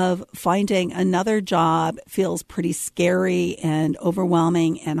idea of finding another job feels pretty scary and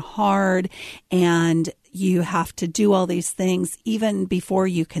overwhelming and hard, and you have to do all these things even before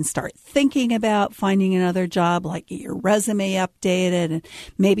you can start thinking about finding another job, like get your resume updated and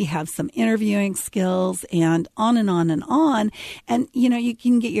maybe have some interviewing skills, and on and on and on. And, you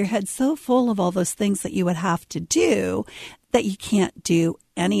can get your head so full of all those things that you would have to do that you can't do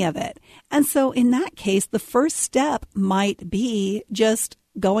any of it. And so in that case, the first step might be just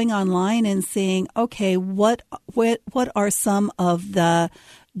going online and seeing, okay, what are some of the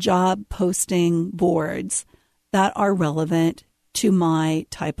job posting boards that are relevant to my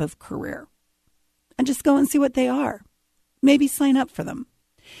type of career, and just go and see what they are. Maybe sign up for them,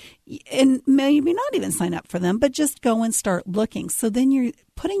 and maybe not even sign up for them, but just go and start looking. So then you're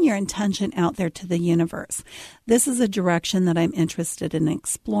putting your intention out there to the universe. This is a direction that I'm interested in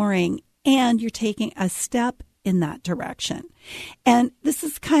exploring, and you're taking a step in that direction. And this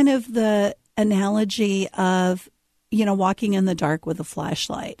is kind of the analogy of, walking in the dark with a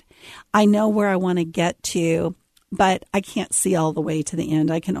flashlight. I know where I want to get to, but I can't see all the way to the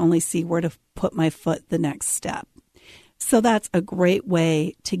end. I can only see where to put my foot the next step. So that's a great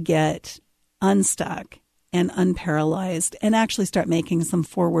way to get unstuck and unparalyzed, and actually start making some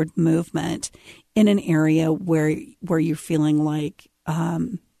forward movement in an area where you're feeling like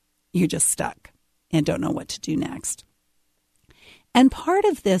you're just stuck and don't know what to do next. And part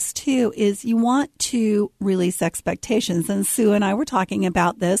of this, too, is you want to release expectations. And Sue and I were talking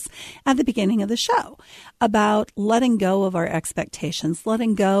about this at the beginning of the show, about letting go of our expectations,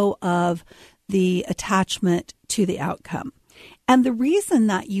 letting go of the attachment to the outcome. And the reason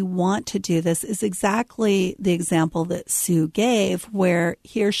that you want to do this is exactly the example that Sue gave, where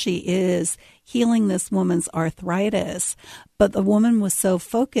here she is healing this woman's arthritis, but the woman was so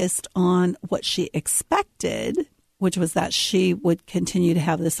focused on what she expected, which was that she would continue to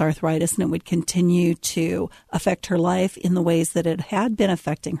have this arthritis and it would continue to affect her life in the ways that it had been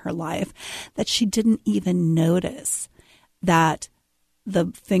affecting her life, that she didn't even notice that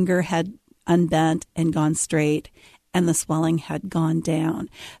the finger had unbent and gone straight and the swelling had gone down.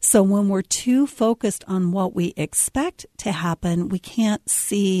 So when we're too focused on what we expect to happen, we can't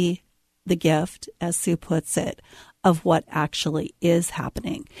see the gift, as Sue puts it, of what actually is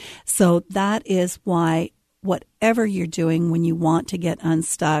happening. So that is why whatever you're doing when you want to get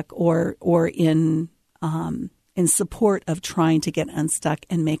unstuck, or in support of trying to get unstuck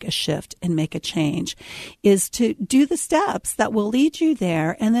and make a shift and make a change, is to do the steps that will lead you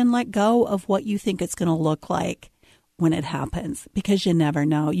there, and then let go of what you think it's going to look like when it happens, because you never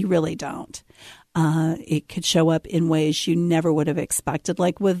know. You really don't. It could show up in ways you never would have expected,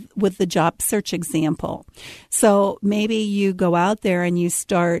 like with the job search example. So maybe you go out there and you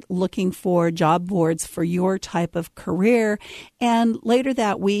start looking for job boards for your type of career, and later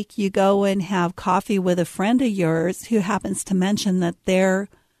that week you go and have coffee with a friend of yours who happens to mention that their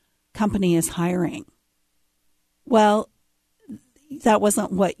company is hiring. Well, that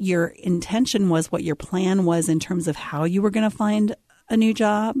wasn't what your intention was, what your plan was in terms of how you were going to find a new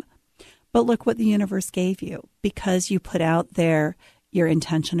job. But look what the universe gave you because you put out there your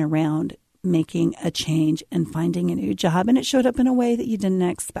intention around making a change and finding a new job, and it showed up in a way that you didn't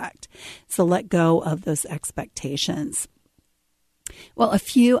expect. So let go of those expectations. Well, a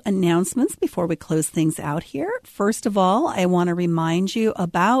few announcements before we close things out here. First of all, I want to remind you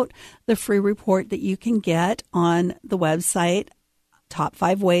about the free report that you can get on the website, Top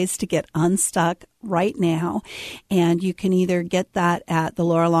 5 Ways to Get Unstuck right now. And you can either get that at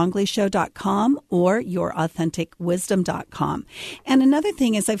thelauralongleyshow.com or yourauthenticwisdom.com. And another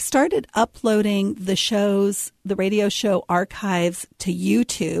thing is I've started uploading the radio show archives to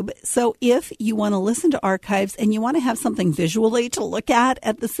YouTube. So if you want to listen to archives and you want to have something visually to look at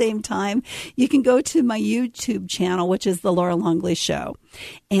the same time, you can go to my YouTube channel, which is The Laura Longley Show.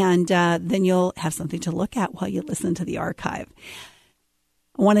 And then you'll have something to look at while you listen to the archive.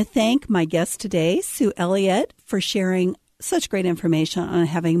 I want to thank my guest today, Sue Elliott, for sharing such great information on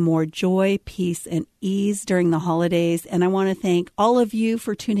having more joy, peace, and ease during the holidays. And I want to thank all of you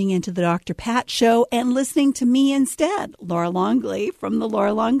for tuning into the Dr. Pat Show and listening to me instead, Laura Longley from The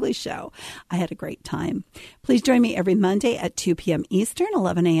Laura Longley Show. I had a great time. Please join me every Monday at 2 p.m. Eastern,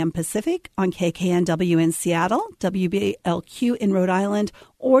 11 a.m. Pacific on KKNW in Seattle, WBLQ in Rhode Island,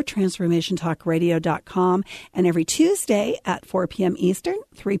 or TransformationTalkRadio.com, and every Tuesday at 4 p.m. Eastern,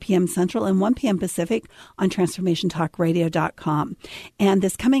 3 p.m. Central, and 1 p.m. Pacific on TransformationTalkRadio.com. And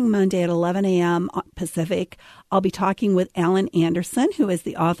this coming Monday at 11 a.m. Pacific, I'll be talking with Alan Anderson, who is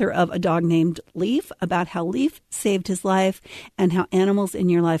the author of A Dog Named Leaf, about how Leaf saved his life and how animals in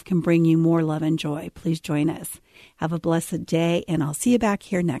your life can bring you more love and joy. Please join us. Have a blessed day, and I'll see you back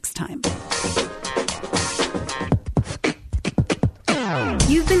here next time.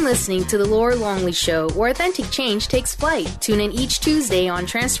 You've been listening to The Laura Longley Show, where authentic change takes flight. Tune in each Tuesday on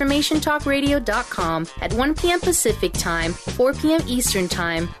TransformationTalkRadio.com at 1 p.m. Pacific Time, 4 p.m. Eastern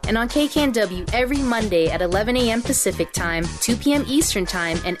Time, and on KKNW every Monday at 11 a.m. Pacific Time, 2 p.m. Eastern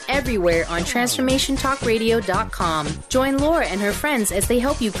Time, and everywhere on TransformationTalkRadio.com. Join Laura and her friends as they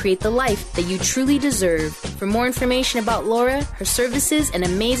help you create the life that you truly deserve. For more information about Laura, her services, and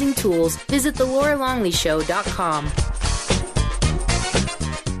amazing tools, visit TheLauraLongleyShow.com.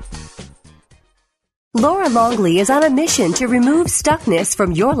 Laura Longley is on a mission to remove stuckness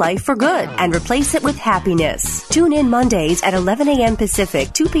from your life for good and replace it with happiness. Tune in Mondays at 11 a.m.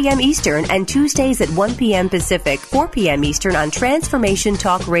 Pacific, 2 p.m. Eastern, and Tuesdays at 1 p.m. Pacific, 4 p.m. Eastern on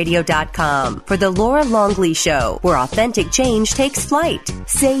TransformationTalkRadio.com for The Laura Longley Show, where authentic change takes flight.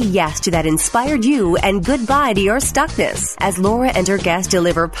 Say yes to that inspired you and goodbye to your stuckness as Laura and her guests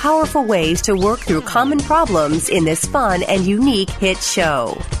deliver powerful ways to work through common problems in this fun and unique hit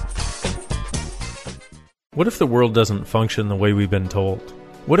show. What if the world doesn't function the way we've been told?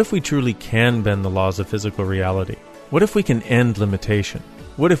 What if we truly can bend the laws of physical reality? What if we can end limitation?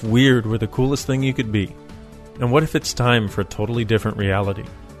 What if weird were the coolest thing you could be? And what if it's time for a totally different reality?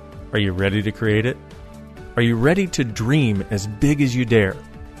 Are you ready to create it? Are you ready to dream as big as you dare?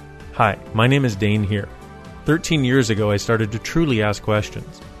 Hi, my name is Dane here. 13 years ago, I started to truly ask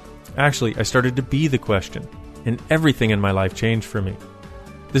questions. Actually, I started to be the question, and everything in my life changed for me.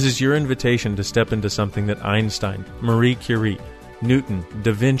 This is your invitation to step into something that Einstein, Marie Curie, Newton,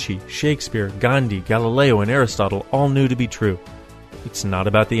 Da Vinci, Shakespeare, Gandhi, Galileo, and Aristotle all knew to be true. It's not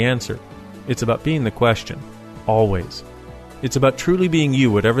about the answer. It's about being the question. Always. It's about truly being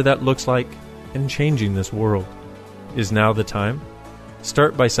you, whatever that looks like, and changing this world. Is now the time?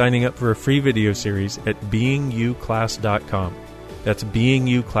 Start by signing up for a free video series at beingyouclass.com. That's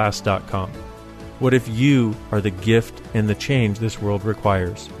beingyouclass.com. What if you are the gift and the change this world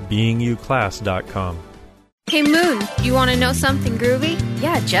requires? beingyouclass.com. Hey Moon, you want to know something groovy?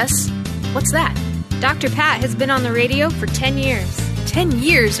 Yeah, Jess. What's that? Dr. Pat has been on the radio for 10 years. 10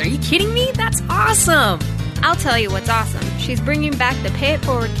 years? Are you kidding me? That's awesome! I'll tell you what's awesome. She's bringing back the Pay It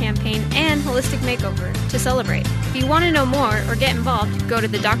Forward campaign and Holistic Makeover to celebrate. If you want to know more or get involved, go to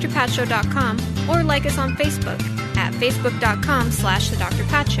thedrpatshow.com or like us on Facebook at facebook.com/The Dr.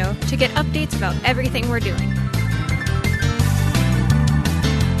 Pat Show to get updates about everything we're doing.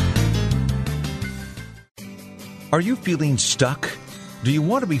 Are you feeling stuck? Do you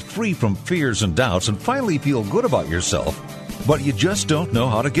want to be free from fears and doubts and finally feel good about yourself, but you just don't know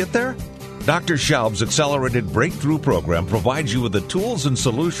how to get there? Dr. Schaub's Accelerated Breakthrough Program provides you with the tools and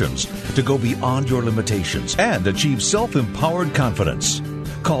solutions to go beyond your limitations and achieve self-empowered confidence.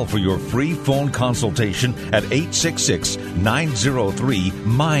 Call for your free phone consultation at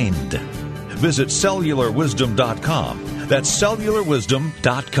 866-903-MIND. Visit cellularwisdom.com. That's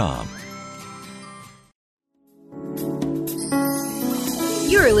cellularwisdom.com.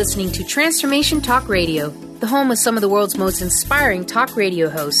 You are listening to Transformation Talk Radio, the home of some of the world's most inspiring talk radio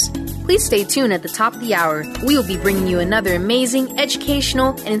hosts. Please stay tuned at the top of the hour. We will be bringing you another amazing, educational,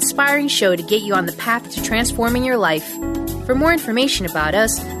 and inspiring show to get you on the path to transforming your life. For more information about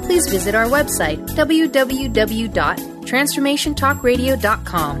us, please visit our website,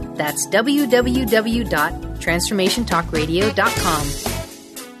 www.transformationtalkradio.com. That's www.transformationtalkradio.com.